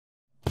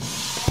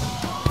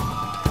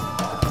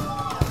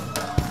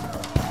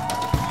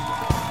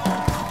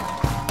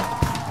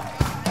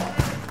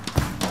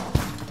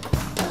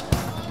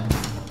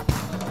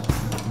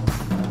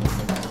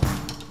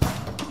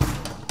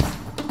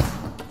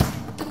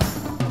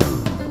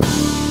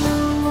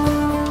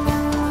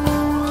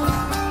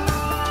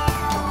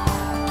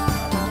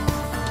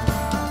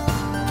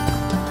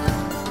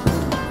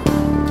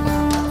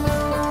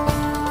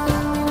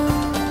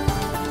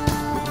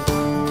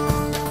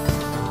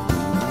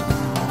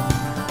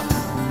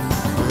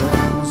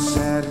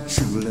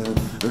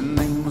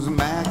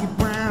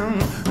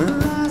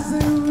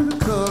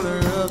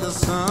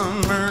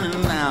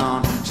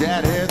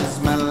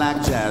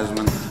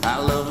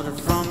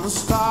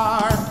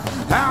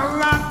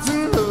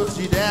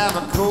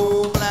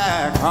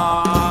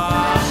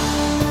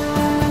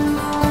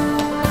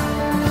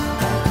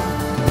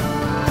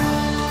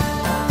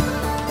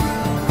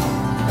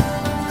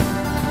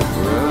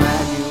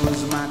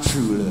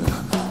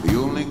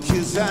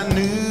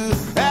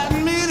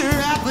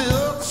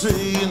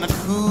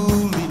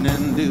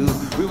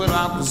stupid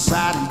out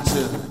beside each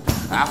other,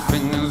 our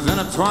fingers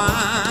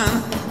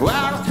intertwined,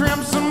 while the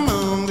crimson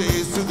moon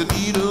gazed through the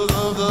needles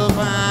of the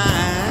vine.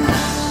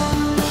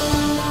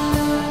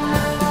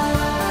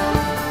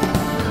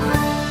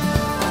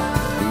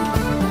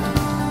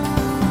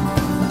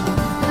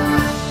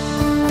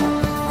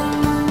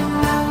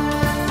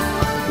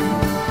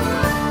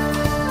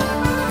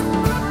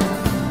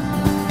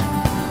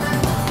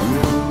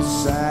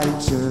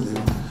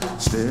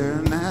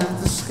 Staring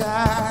at the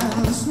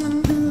sky,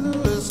 listening to the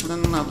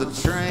whistling of the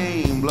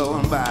train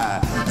blowing by.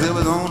 It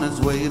was on its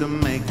way to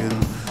Macon,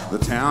 the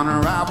town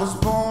where I was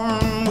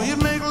born.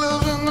 We'd make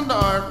love in the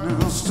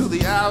darkness till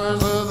the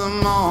hours of the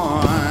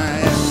morn.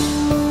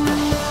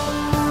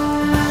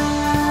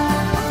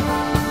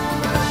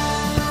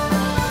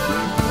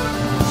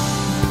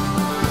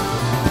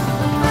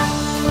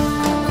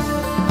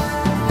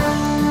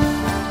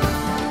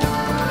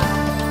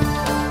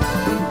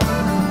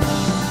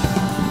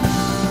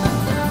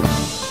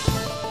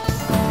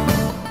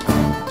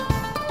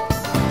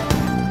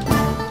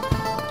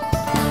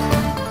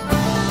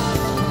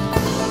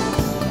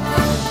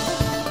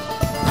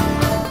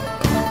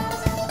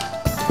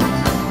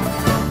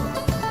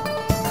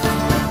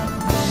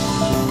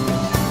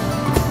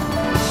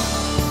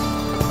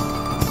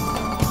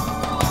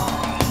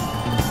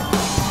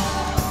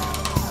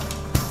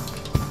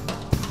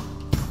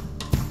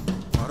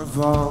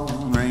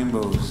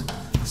 Rainbows,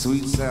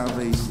 sweet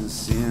salvation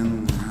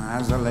sin.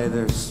 As I lay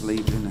there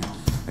sleeping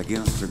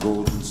against her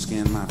golden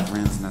skin, my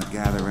friends now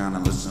gather around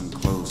and listen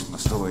close. My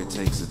story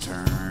takes a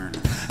turn.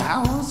 I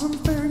was some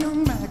fair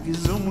young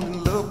Maggie's only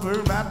lover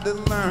about to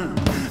learn.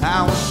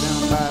 I was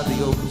down by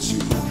the oak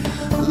tree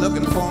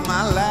looking for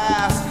my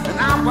last, and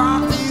I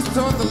walked east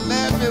toward the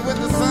levee with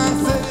the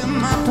sunset in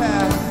my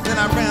path. Then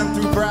I ran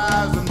through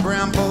briars and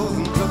brambles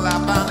until I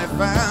finally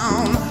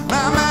found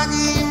my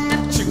Maggie.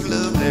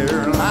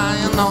 They're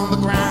lying on the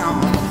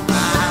ground. My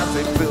eyes,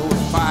 they filled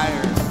with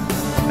fire.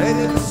 They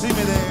didn't see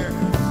me there.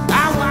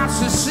 I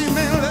watched her see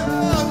me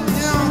love,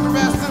 young,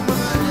 resting with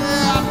her.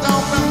 Yeah, I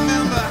don't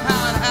remember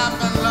how it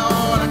happened,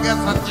 Lord. I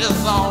guess I just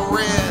saw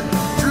red.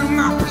 Drew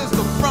my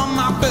pistol from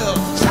my belt,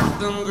 shot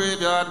them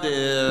graveyard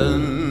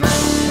dead.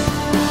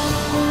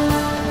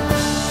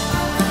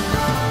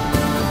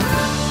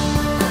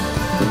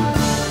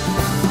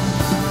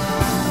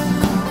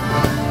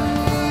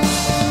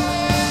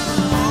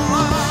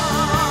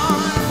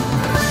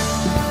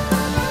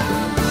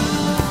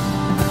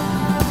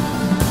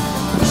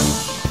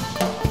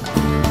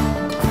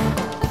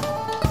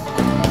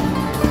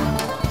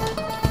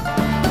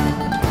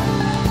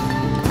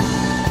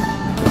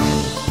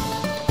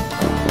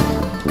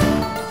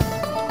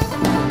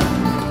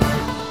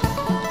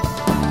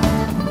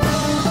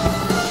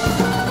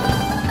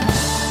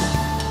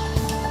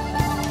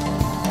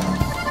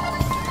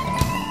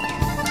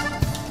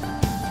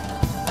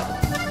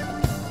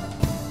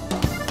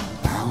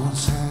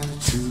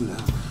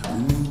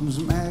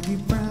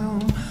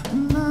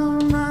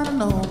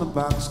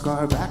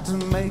 Boxcar back to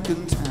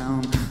Macon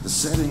town. The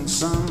setting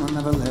sun will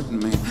never let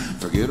me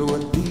forget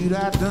what deed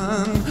I'd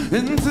done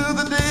until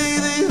the day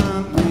they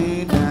hunt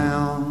me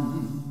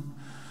down.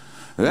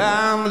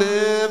 I'm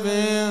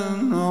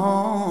living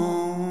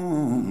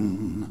on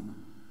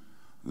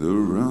the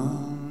run.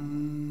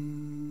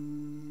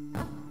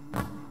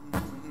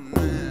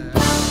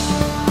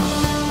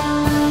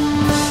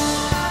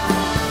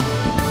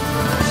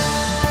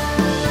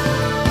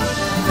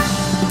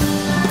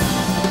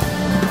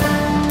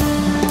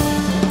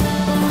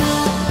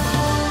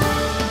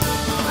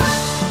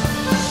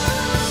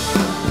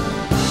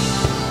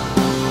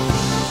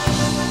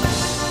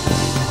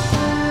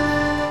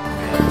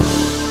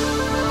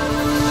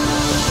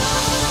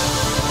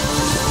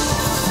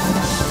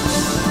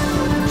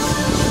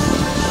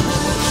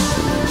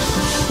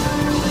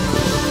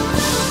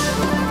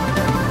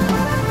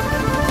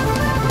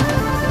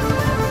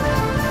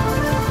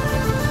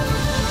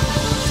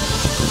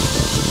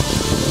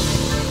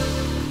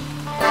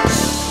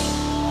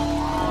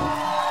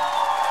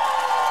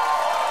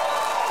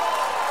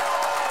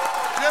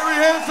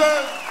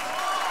 Hansen.